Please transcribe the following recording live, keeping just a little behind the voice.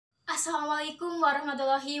Assalamualaikum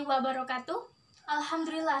warahmatullahi wabarakatuh.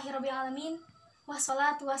 Alhamdulillahirrabbilalamin.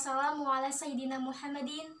 Wassalatu wassalamu ala sayyidina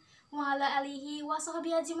Muhammadin wa ala alihi wa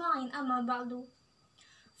sahbihi ajma'in amma ba'du.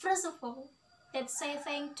 First of all, let's say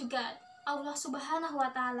thank to God, Allah subhanahu wa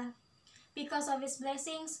ta'ala. Because of His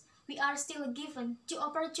blessings, we are still given two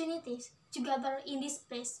opportunities to gather in this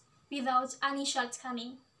place without any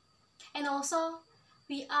shortcoming. And also,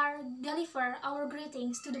 we are deliver our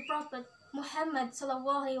greetings to the Prophet Muhammad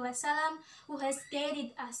sallallahu alaihi wasallam, who has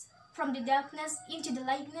guided us from the darkness into the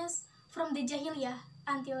lightness, from the Jahiliyah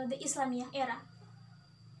until the Islamiyah era.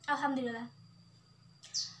 Alhamdulillah.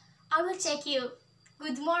 I will take you.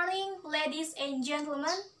 Good morning, ladies and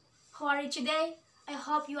gentlemen. How are you today? I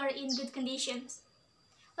hope you are in good conditions.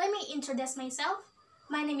 Let me introduce myself.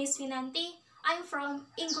 My name is Winanti. I'm from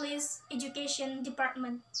English Education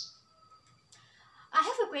Department. I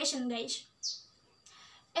have a question, guys.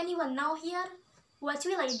 Anyone know here? What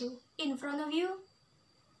will I do in front of you?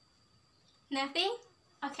 Nothing?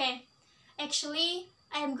 Okay. Actually,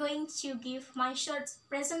 I am going to give my short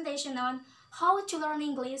presentation on how to learn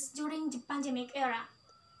English during the pandemic era.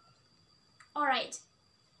 Alright.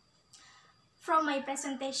 From my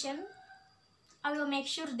presentation, I will make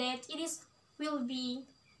sure that will be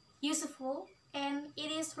useful and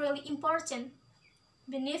it is really important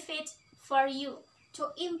benefit for you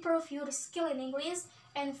to improve your skill in English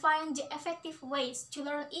and find the effective ways to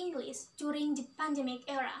learn English during the pandemic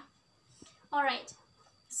era. Alright,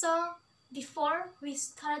 so before we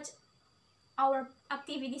start our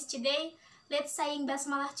activities today, let's sing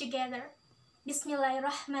Basmalah together.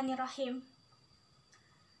 Bismillahirrahmanirrahim.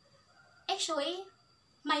 Actually,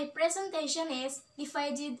 my presentation is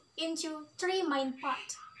divided into three main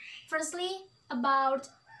parts. Firstly, about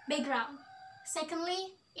background.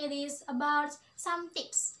 Secondly, it is about some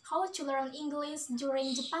tips how to learn English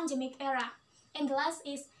during the pandemic era. And the last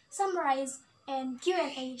is summarize and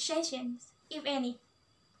Q&A sessions, if any.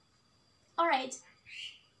 Alright,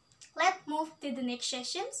 let's move to the next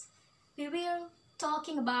sessions. We will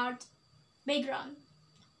talking about background.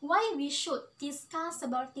 Why we should discuss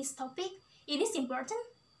about this topic? It is important.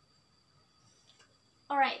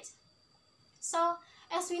 Alright, so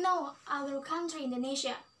as we know, our country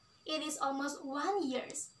Indonesia, it is almost 1 year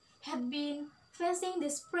have been facing the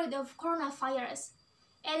spread of coronavirus.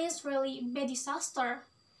 It is really bad disaster.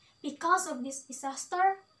 Because of this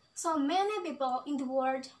disaster, so many people in the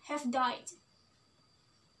world have died.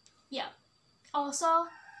 Yeah. Also,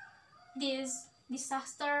 this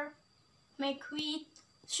disaster make we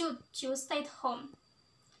should stay at home.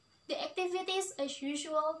 The activities as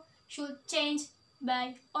usual should change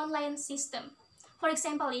by online system. For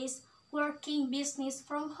example, is working business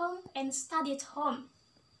from home and study at home.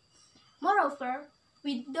 Moreover,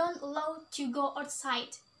 we don't allow to go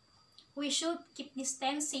outside. We should keep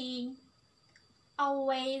distancing,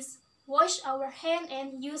 always wash our hand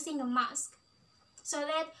and using a mask, so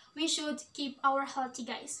that we should keep our healthy,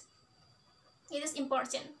 guys. It is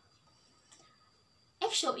important.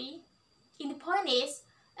 Actually, in the point is,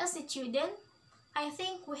 as a student, I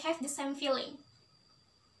think we have the same feeling.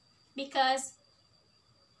 Because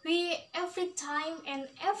we every time and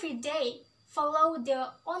every day follow the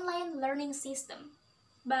online learning system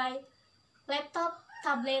by laptop,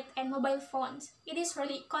 tablet, and mobile phones. It is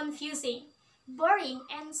really confusing, boring,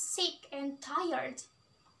 and sick and tired.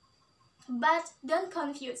 But don't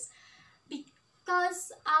confuse,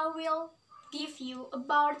 because I will give you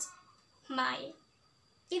about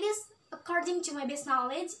it is according to my best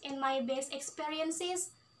knowledge and my best experiences.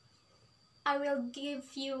 I will give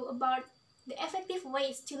you about the effective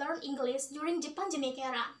ways to learn English during the pandemic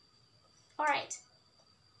era. Alright,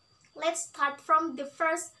 let's start from the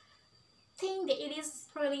first thing that it is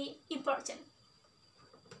really important.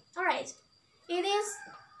 Alright, it is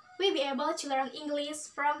we be able to learn English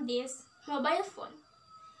from this mobile phone.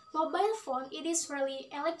 Mobile phone, it is really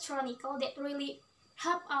electronical that really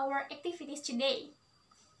help our activities today.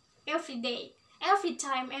 Every day, every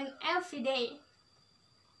time, and every day.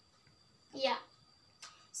 Yeah.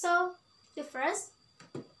 So, the first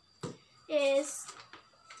is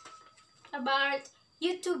about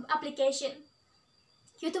YouTube application.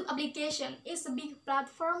 YouTube application is a big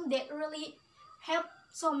platform that really help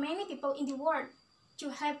so many people in the world to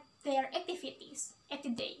have their activities at the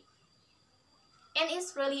day. And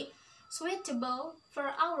it's really suitable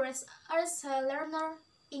for ours as a learner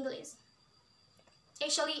English.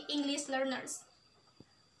 Actually, English learners.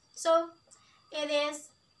 So, it is,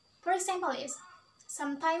 for example, is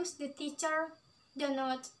sometimes the teacher do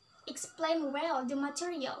not explain well the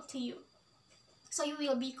material to you. So you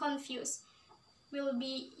will be confused.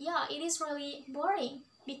 It is really boring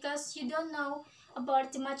because you don't know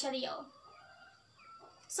about the material.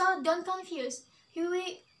 So don't confuse.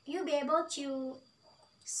 You'll be able to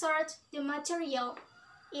search the material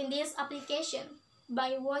in this application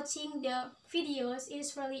by watching the videos. It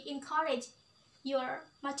is really encourage your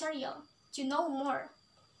material to know more.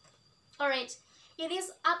 Alright, it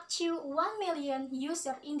is up to 1 million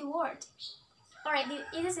users in the world. Alright,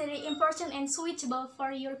 it is very important and suitable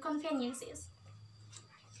for your conveniences.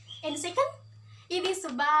 And second, it is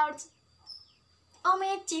about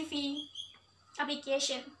Ome TV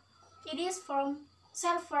application. It is from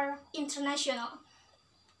Server International.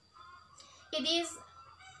 It is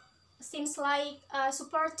seems like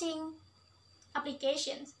supporting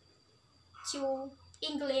applications to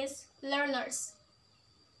English learners.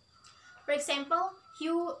 For example,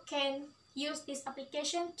 you can use this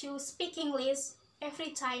application to speak English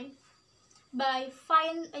every time by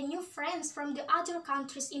find a new friends from the other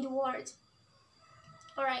countries in the world.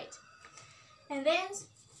 Alright, and then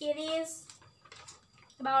it is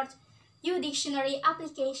about dictionary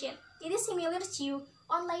application. It is similar to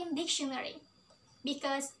online dictionary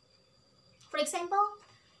because, for example,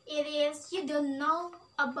 it is you don't know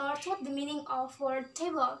about what the meaning of word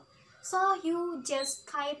table, so you just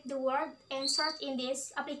type the word and search in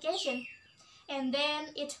this application, and then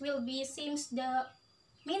it will be seems the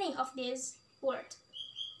meaning of this word.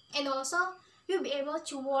 And also you'll be able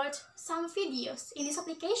to watch some videos in these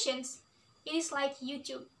applications. It is like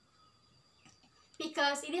YouTube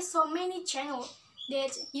because it is so many channels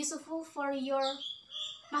that useful for your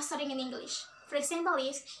mastering in English. For example,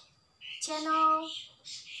 is channel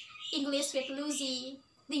English with Lucy,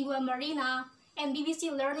 Lingua Marina, and BBC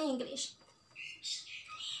Learning English.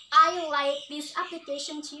 I like this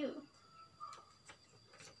application too.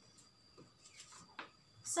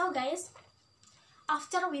 So guys,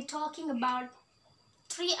 after we talking about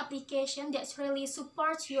 3 applications that really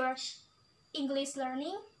support your English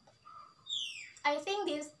learning, I think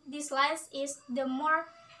this last is the more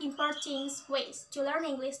important ways to learn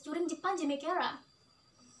English during the pandemic era.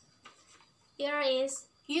 There is,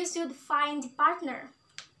 you should find the partner.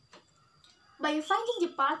 By finding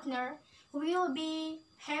the partner, we will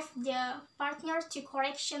have the partner to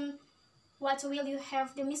correction what will you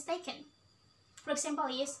have the mistaken. For example,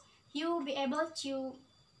 is you will be able to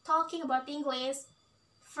talking about English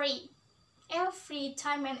free every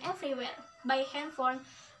time and everywhere by handphone,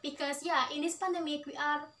 because in this pandemic we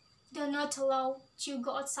do not allowed to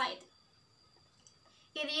go outside.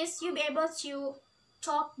 It is you be able to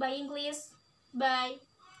talk by English by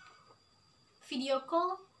video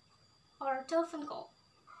call or telephone call.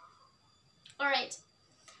 Alright,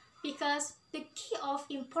 because the key of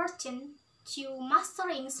important to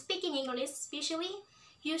mastering speaking English, especially,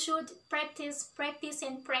 you should practice, practice,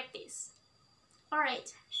 and practice.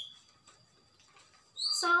 Alright,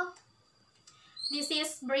 so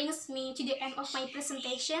this brings me to the end of my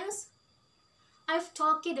presentations. I've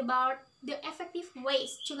talked about the effective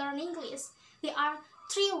ways to learn English. There are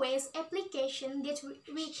 3 ways application that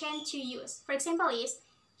we can to use. For example, is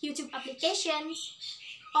YouTube application,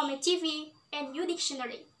 Ome TV, and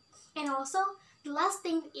dictionary. And also, the last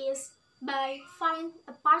thing is by find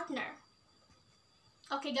a partner.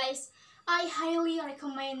 Okay guys, I highly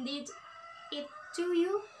recommended it to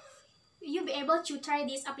you. You'll be able to try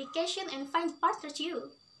this application and find partner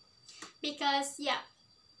too. Because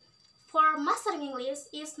for mastering English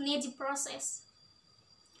is needs process.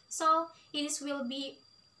 So it will be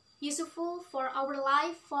useful for our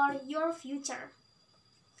life, for your future.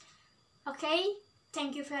 Okay,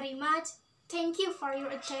 thank you very much. Thank you for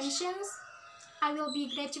your attentions. I will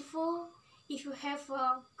be grateful if you have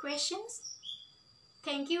questions.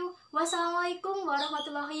 Thank you. Wassalamualaikum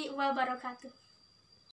warahmatullahi wabarakatuh.